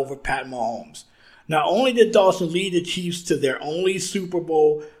nod over Pat Mahomes. Not only did Dawson lead the Chiefs to their only Super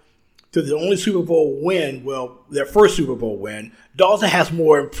Bowl win, their first Super Bowl win, Dawson has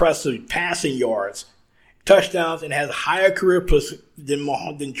more impressive passing yards, touchdowns, and has a higher career plus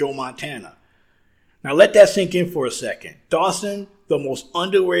than Joe Montana. Now let that sink in for a second. Dawson, the most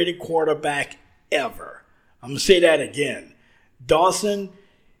underrated quarterback ever. I'm going to say that again. Dawson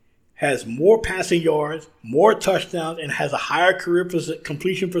has more passing yards, more touchdowns, and has a higher career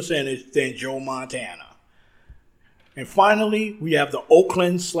completion percentage than Joe Montana. And finally, we have the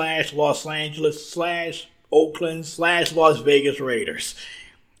Oakland / Los Angeles / Oakland / Las Vegas Raiders,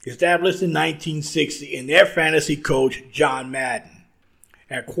 established in 1960, and their fantasy coach, John Madden.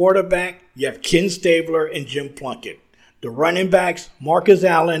 At quarterback, you have Ken Stabler and Jim Plunkett. The running backs, Marcus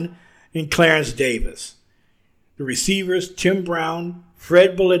Allen and Clarence Davis. The receivers, Tim Brown,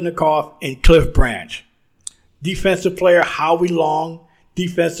 Fred Biletnikoff, and Cliff Branch. Defensive player, Howie Long.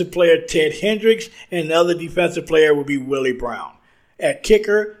 Defensive player, Ted Hendricks. And the other defensive player would be Willie Brown. At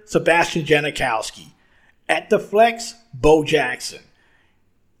kicker, Sebastian Janikowski. At the flex, Bo Jackson.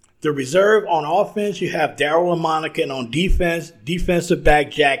 The reserve on offense, you have Darryl LaMonica, and on defense, defensive back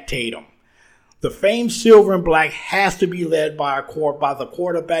Jack Tatum. The famed silver and black has to be led by the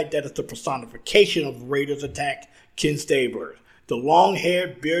quarterback that is the personification of the Raiders' attack, Ken Stabler. The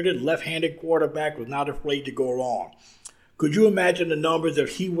long-haired, bearded, left-handed quarterback was not afraid to go long. Could you imagine the numbers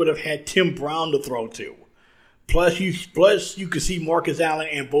if he would have had Tim Brown to throw to? Plus you could see Marcus Allen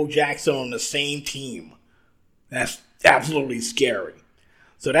and Bo Jackson on the same team. That's absolutely scary.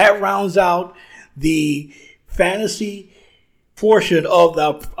 So that rounds out the fantasy portion of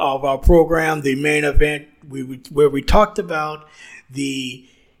our program, the main event, where we talked about the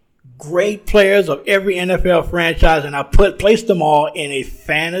great players of every NFL franchise, and I placed them all in a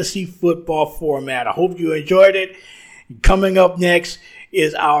fantasy football format. I hope you enjoyed it. Coming up next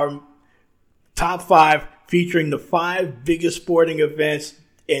is our top 5, featuring the 5 biggest sporting events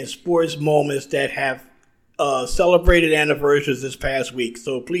and sports moments that have celebrated anniversaries this past week.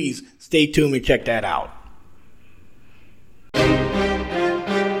 So please stay tuned and check that out.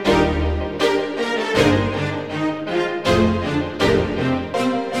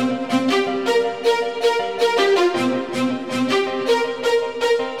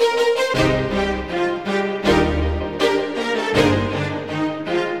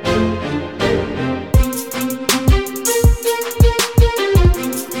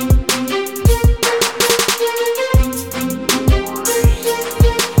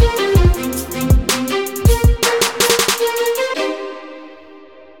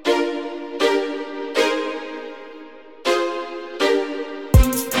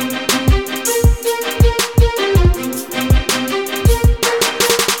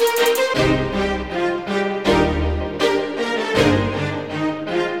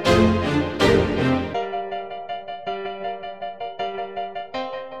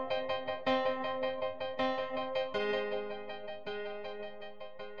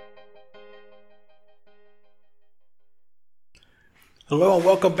 Hello and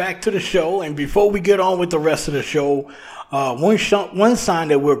welcome back to the show. And before we get on with the rest of the show, one sign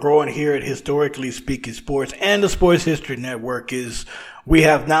that we're growing here at Historically Speaking Sports and the Sports History Network is we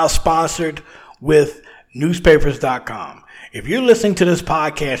have now sponsored with newspapers.com. If you're listening to this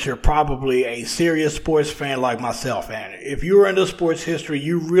podcast, you're probably a serious sports fan like myself. And if you're into sports history,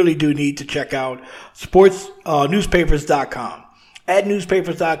 you really do need to check out newspapers.com. At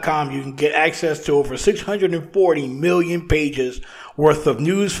newspapers.com, you can get access to over 640 million pages worth of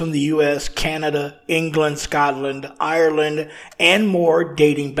news from the U.S., Canada, England, Scotland, Ireland, and more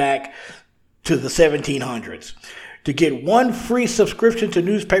dating back to the 1700s. To get one free subscription to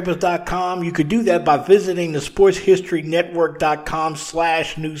newspapers.com, you could do that by visiting the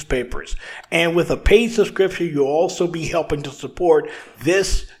sportshistorynetwork.com/newspapers. And with a paid subscription, you'll also be helping to support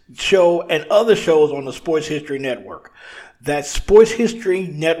this show and other shows on the Sports History Network. That's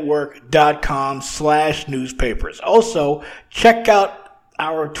sportshistorynetwork.com/newspapers. Also, check out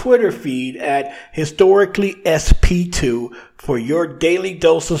our Twitter feed at historicallysp2 for your daily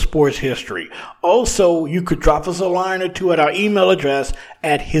dose of sports history. Also, you could drop us a line or two at our email address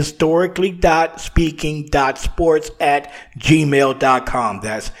at historically.speaking.sports@gmail.com.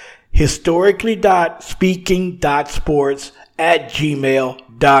 That's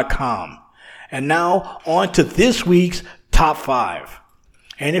historically.speaking.sports@gmail.com. And now, on to this week's Top 5.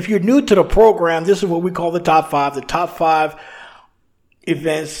 And if you're new to the program, this is what we call the Top 5. The Top 5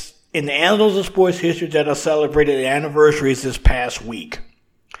 events in the annals of sports history that are celebrated at anniversaries this past week.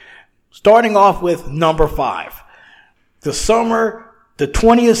 Starting off with number 5. The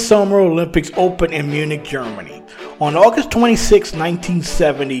 20th Summer Olympics opened in Munich, Germany. On August 26,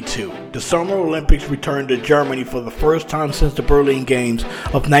 1972, the Summer Olympics returned to Germany for the first time since the Berlin Games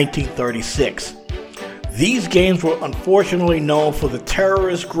of 1936. These games were unfortunately known for the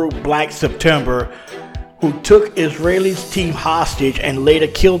terrorist group Black September, who took Israelis' team hostage and later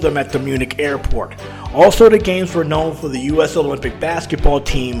killed them at the Munich airport. Also, the games were known for the U.S. Olympic basketball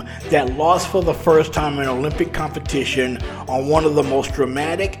team that lost for the first time in Olympic competition on one of the most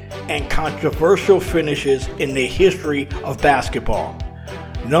dramatic and controversial finishes in the history of basketball.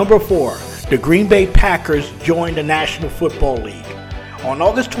 Number 4, the Green Bay Packers joined the National Football League. On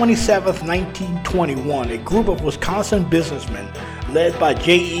August 27, 1921, a group of Wisconsin businessmen led by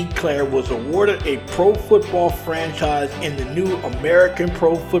J.E. Clair was awarded a pro football franchise in the new American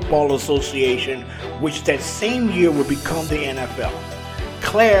Pro Football Association, which that same year would become the NFL.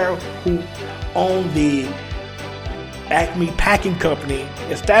 Clair, who owned the Acme Packing Company,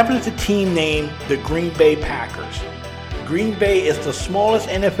 established a team named the Green Bay Packers. Green Bay is the smallest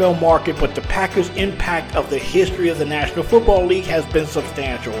NFL market, but the Packers' impact of the history of the National Football League has been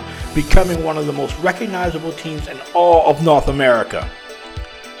substantial, becoming one of the most recognizable teams in all of North America.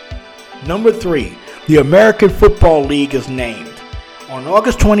 Number 3, the American Football League is named. On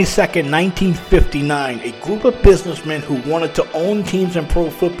August 22, 1959, a group of businessmen who wanted to own teams in pro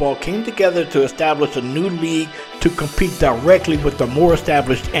football came together to establish a new league to compete directly with the more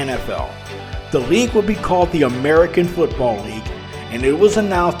established NFL. The league would be called the American Football League, and it was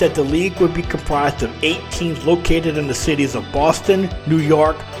announced that the league would be comprised of 8 teams located in the cities of Boston, New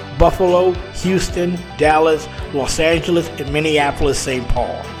York, Buffalo, Houston, Dallas, Los Angeles, and Minneapolis-St.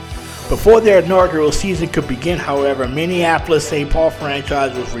 Paul. Before their inaugural season could begin, however, Minneapolis-St. Paul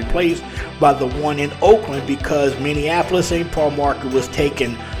franchise was replaced by the one in Oakland because Minneapolis-St. Paul market was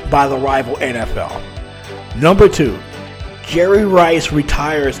taken by the rival NFL. Number 2. Jerry Rice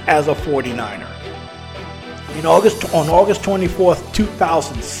retires as a 49er. On August 24,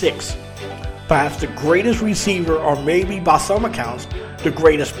 2006, perhaps the greatest receiver, or maybe by some accounts, the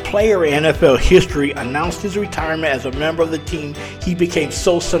greatest player in NFL history, announced his retirement as a member of the team he became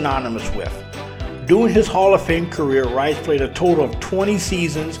so synonymous with. During his Hall of Fame career, Rice played a total of 20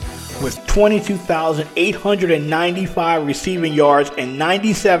 seasons with 22,895 receiving yards and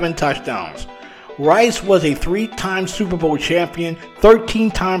 97 touchdowns. Rice was a 3-time Super Bowl champion,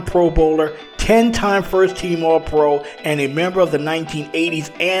 13-time Pro Bowler, 10-time first-team All-Pro, and a member of the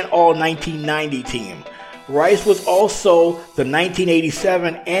 1980s and All-1990 team. Rice was also the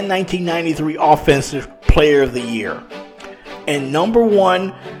 1987 and 1993 Offensive Player of the Year. And number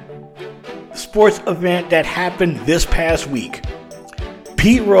 1 sports event that happened this past week: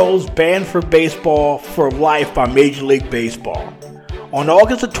 Pete Rose banned from baseball for life by Major League Baseball. On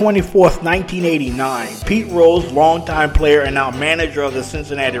August 24, 1989, Pete Rose, longtime player and now manager of the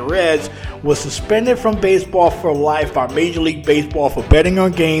Cincinnati Reds, was suspended from baseball for life by Major League Baseball for betting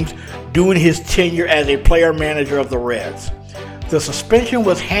on games during his tenure as a player-manager of the Reds. The suspension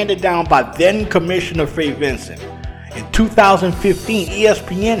was handed down by then-Commissioner Fay Vincent. In 2015,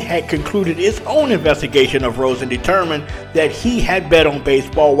 ESPN had concluded its own investigation of Rose and determined that he had bet on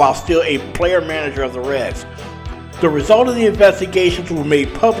baseball while still a player-manager of the Reds. The result of the investigations were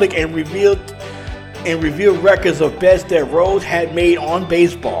made public and revealed records of bets that Rose had made on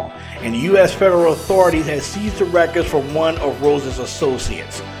baseball, and U.S. federal authorities had seized the records from one of Rose's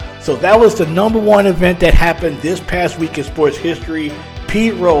associates. So that was the number 1 event that happened this past week in sports history.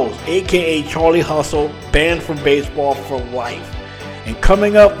 Pete Rose, aka Charlie Hustle, banned from baseball for life. And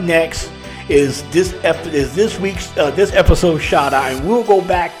coming up next is this episode shout out, and we'll go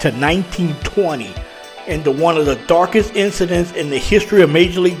back to 1920 into one of the darkest incidents in the history of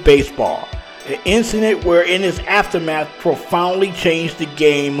Major League Baseball. An incident where in its aftermath profoundly changed the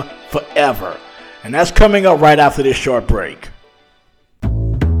game forever. And that's coming up right after this short break.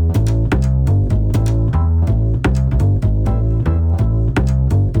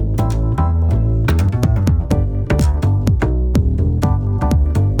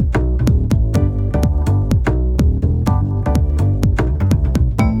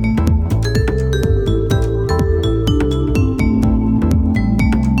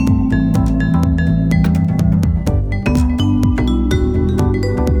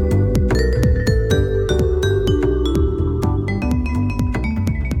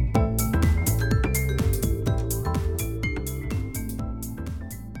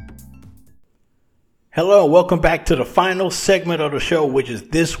 Hello, and welcome back to the final segment of the show, which is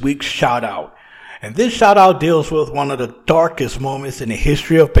this week's shout out. And this shout out deals with one of the darkest moments in the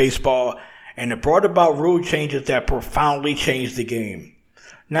history of baseball, and it brought about rule changes that profoundly changed the game.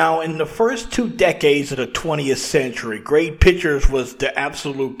 Now, in the first 2 decades of the 20th century, great pitchers was the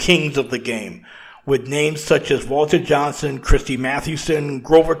absolute kings of the game, with names such as Walter Johnson, Christy Mathewson,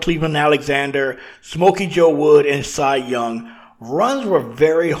 Grover Cleveland Alexander, Smokey Joe Wood, and Cy Young. Runs were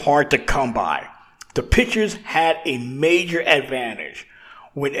very hard to come by. The pitchers had a major advantage.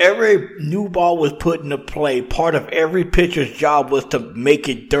 Whenever a new ball was put into play, part of every pitcher's job was to make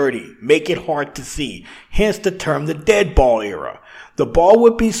it dirty, make it hard to see, hence the term the dead ball era. The ball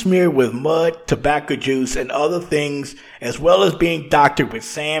would be smeared with mud, tobacco juice, and other things, as well as being doctored with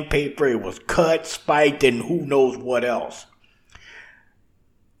sandpaper. It was cut, spiked, and who knows what else.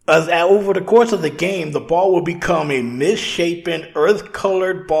 Over the course of the game, the ball would become a misshapen,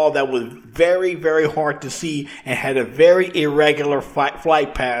 earth-colored ball that was very, very hard to see and had a very irregular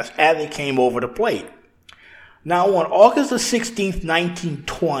flight path as it came over the plate. Now, on August the 16th,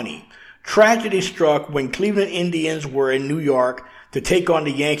 1920, tragedy struck when Cleveland Indians were in New York to take on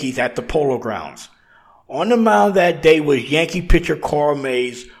the Yankees at the Polo Grounds. On the mound that day was Yankee pitcher Carl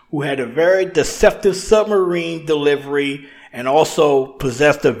Mays, who had a very deceptive submarine delivery and also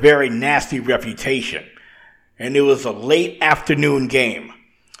possessed a very nasty reputation. And it was a late afternoon game.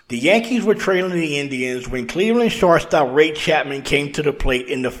 The Yankees were trailing the Indians when Cleveland shortstop Ray Chapman came to the plate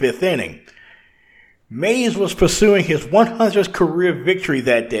in the 5th inning. Mays was pursuing his 100th career victory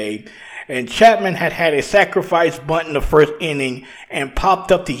that day, and Chapman had a sacrifice bunt in the 1st inning and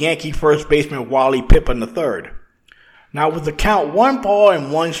popped up the Yankee first baseman Wally Pipp in the 3rd. Now, with the count 1 ball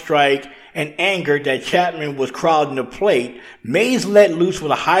and 1 strike, and angered that Chapman was crowding the plate, Mays let loose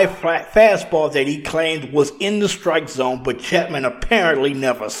with a high fastball that he claimed was in the strike zone, but Chapman apparently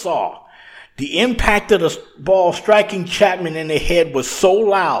never saw. The impact of the ball striking Chapman in the head was so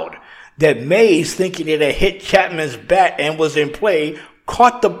loud that Mays, thinking it had hit Chapman's bat and was in play,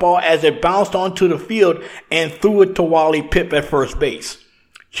 caught the ball as it bounced onto the field and threw it to Wally Pipp at first base.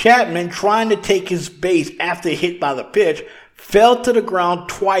 Chapman, trying to take his base after hit by the pitch, fell to the ground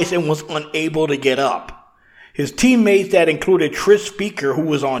twice and was unable to get up. His teammates, that included Tris Speaker, who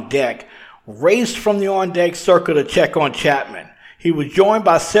was on deck, raced from the on-deck circle to check on Chapman. He was joined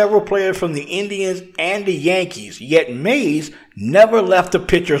by several players from the Indians and the Yankees, yet Mays never left the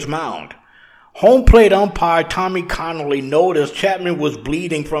pitcher's mound. Home plate umpire Tommy Connolly noticed Chapman was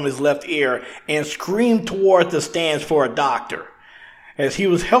bleeding from his left ear and screamed toward the stands for a doctor. As he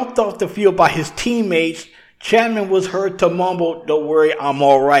was helped off the field by his teammates, Chapman was heard to mumble, "Don't worry, I'm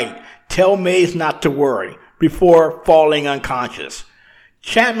all right. Tell Mays not to worry," before falling unconscious.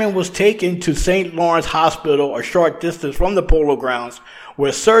 Chapman was taken to St. Lawrence Hospital, a short distance from the Polo Grounds,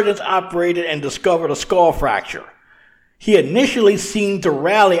 where surgeons operated and discovered a skull fracture. He initially seemed to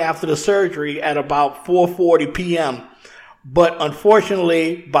rally after the surgery at about 4:40 p.m., but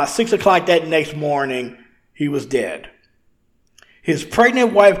unfortunately, by 6 o'clock that next morning, he was dead. His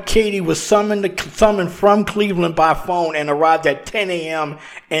pregnant wife, Katie, was summoned from Cleveland by phone and arrived at 10 a.m.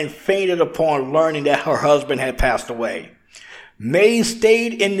 and fainted upon learning that her husband had passed away. Mays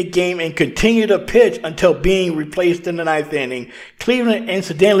stayed in the game and continued to pitch until being replaced in the 9th inning. Cleveland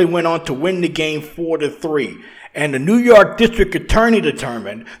incidentally went on to win the game 4-3, and the New York District Attorney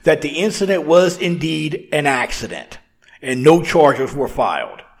determined that the incident was indeed an accident, and no charges were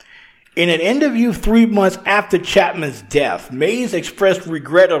filed. In an interview 3 months after Chapman's death, Mays expressed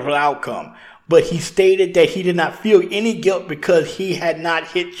regret of the outcome, but he stated that he did not feel any guilt because he had not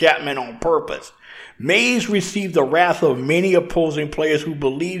hit Chapman on purpose. Mays received the wrath of many opposing players who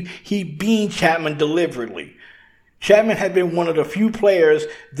believed he beat Chapman deliberately. Chapman had been one of the few players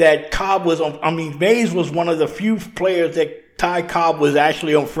that Mays was one of the few players that Ty Cobb was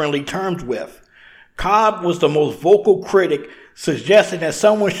actually on friendly terms with. Cobb was the most vocal critic, suggesting that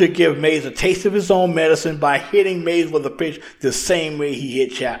someone should give Mays a taste of his own medicine by hitting Mays with a pitch the same way he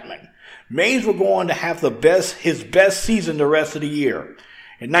hit Chapman. Mays would go on to have his best season the rest of the year.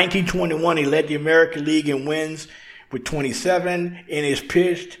 In 1921, he led the American League in wins with 27 in his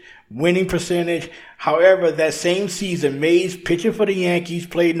pitched winning percentage. However, that same season, Mays, pitching for the Yankees,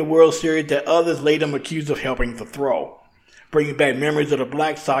 played in the World Series that others later accused of helping to throw, bringing back memories of the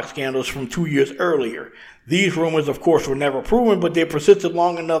Black Sox scandals from 2 years earlier. These rumors, of course, were never proven, but they persisted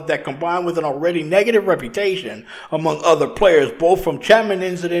long enough that, combined with an already negative reputation among other players, both from Chapman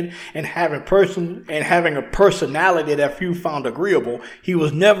incident and having a personality that few found agreeable, he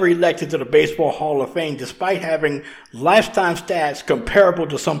was never elected to the Baseball Hall of Fame, despite having lifetime stats comparable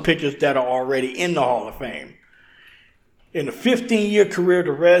to some pitchers that are already in the Hall of Fame. In the 15-year career of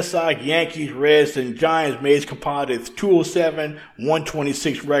the Red Sox, Yankees, Reds, and Giants, Mays compiled his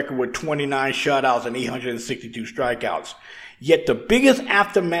 207-126 record with 29 shutouts and 862 strikeouts. Yet the biggest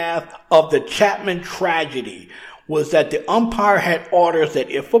aftermath of the Chapman tragedy was that the umpire had orders that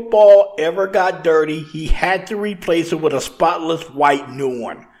if a ball ever got dirty, he had to replace it with a spotless white new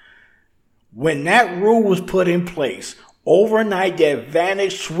one. When that rule was put in place, overnight the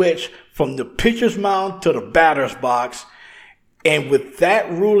advantage switched from the pitcher's mound to the batter's box. And with that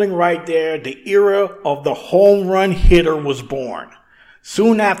ruling right there, the era of the home run hitter was born.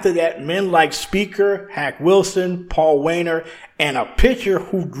 Soon after that, men like Speaker, Hack Wilson, Paul Wainer, and a pitcher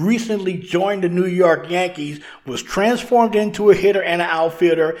who recently joined the New York Yankees was transformed into a hitter and an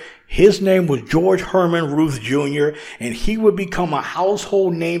outfielder. His name was George Herman Ruth Jr., and he would become a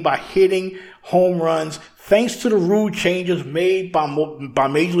household name by hitting home runs thanks to the rule changes made by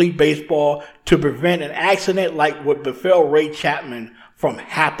Major League Baseball to prevent an accident like what befell Ray Chapman from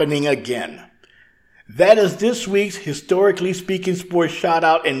happening again. That is this week's Historically Speaking Sports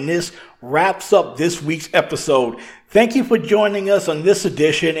Shoutout, and this wraps up this week's episode. Thank you for joining us on this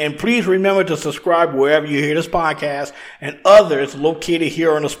edition, and please remember to subscribe wherever you hear this podcast and others located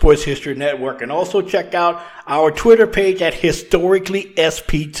here on the Sports History Network. And also check out our Twitter page at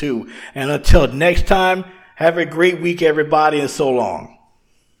HistoricallySP2. And until next time, have a great week, everybody, and so long.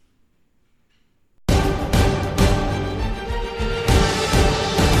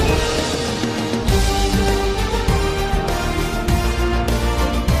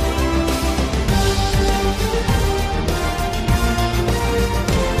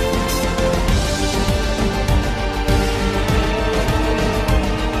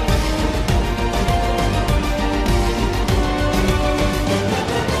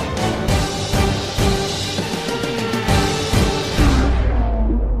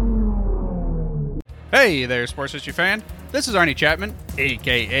 Hey there, sports history fan. This is Arnie Chapman,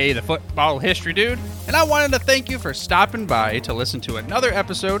 aka the Football History Dude, and I wanted to thank you for stopping by to listen to another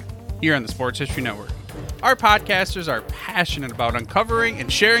episode here on the Sports History Network. Our podcasters are passionate about uncovering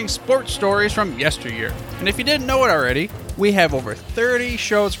and sharing sports stories from yesteryear. And if you didn't know it already, we have over 30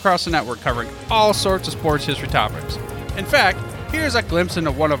 shows across the network covering all sorts of sports history topics. In fact, here's a glimpse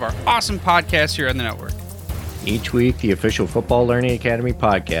into one of our awesome podcasts here on the network. Each week, the official Football Learning Academy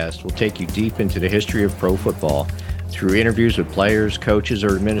podcast will take you deep into the history of pro football through interviews with players, coaches,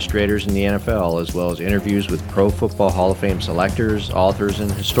 or administrators in the NFL, as well as interviews with Pro Football Hall of Fame selectors, authors,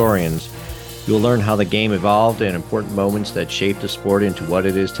 and historians. You'll learn how the game evolved and important moments that shaped the sport into what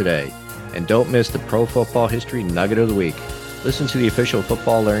it is today. And don't miss the Pro Football History Nugget of the Week. Listen to the official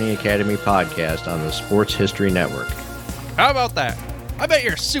Football Learning Academy podcast on the Sports History Network. How about that? I bet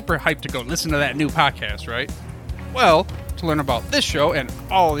you're super hyped to go listen to that new podcast, right? Well, to learn about this show and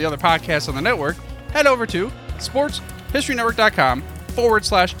all the other podcasts on the network, head over to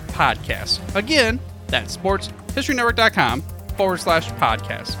sportshistorynetwork.com/podcast. Again, that's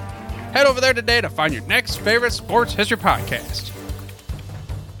sportshistorynetwork.com/podcast. Head over there today to find your next favorite sports history podcast.